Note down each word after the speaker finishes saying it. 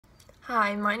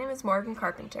Hi, my name is Morgan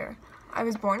Carpenter. I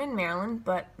was born in Maryland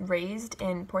but raised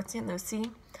in Port St.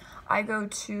 Lucie. I go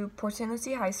to Port St.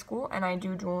 Lucie High School and I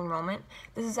do dual enrollment.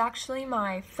 This is actually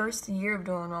my first year of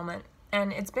dual enrollment,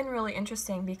 and it's been really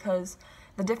interesting because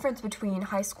the difference between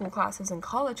high school classes and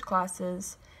college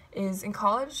classes is in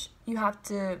college you have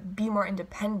to be more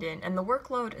independent, and the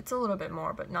workload, it's a little bit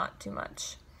more but not too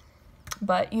much.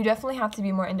 But you definitely have to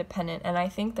be more independent, and I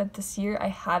think that this year I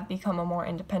have become a more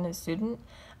independent student,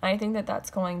 and I think that that's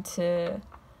going to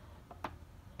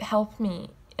help me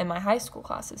in my high school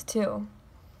classes too.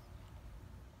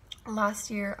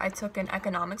 Last year I took an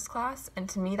economics class, and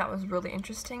to me that was really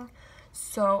interesting,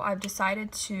 so I've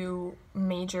decided to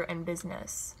major in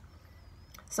business.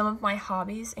 Some of my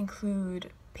hobbies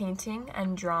include painting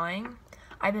and drawing.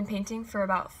 I've been painting for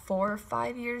about 4 or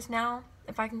 5 years now,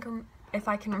 if I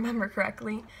can remember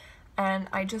correctly, and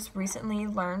I just recently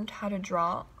learned how to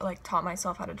draw, taught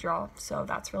myself how to draw, so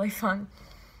that's really fun.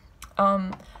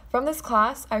 From this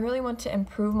class, I really want to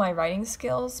improve my writing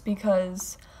skills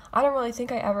because I don't really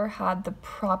think I ever had the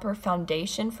proper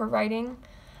foundation for writing,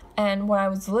 and when I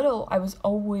was little, I was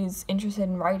always interested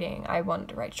in writing. I wanted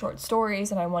to write short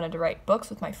stories and I wanted to write books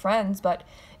with my friends, but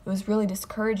it was really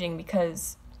discouraging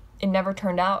because it never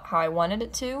turned out how I wanted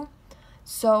it to.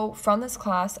 So from this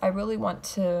class, I really want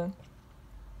to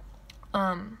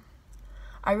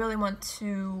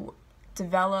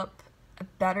develop a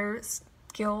better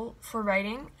skill for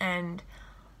writing, and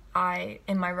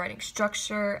in my writing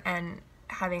structure and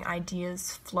having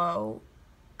ideas flow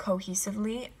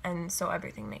cohesively, and so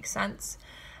everything makes sense.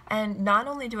 And not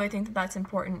only do I think that that's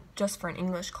important just for an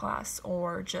English class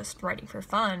or just writing for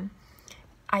fun,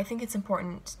 I think it's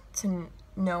important to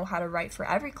know how to write for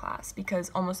every class,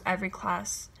 because almost every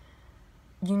class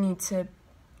you need to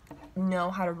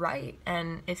know how to write,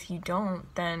 and if you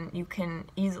don't, then you can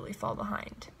easily fall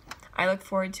behind. I look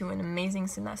forward to an amazing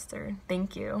semester.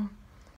 Thank you.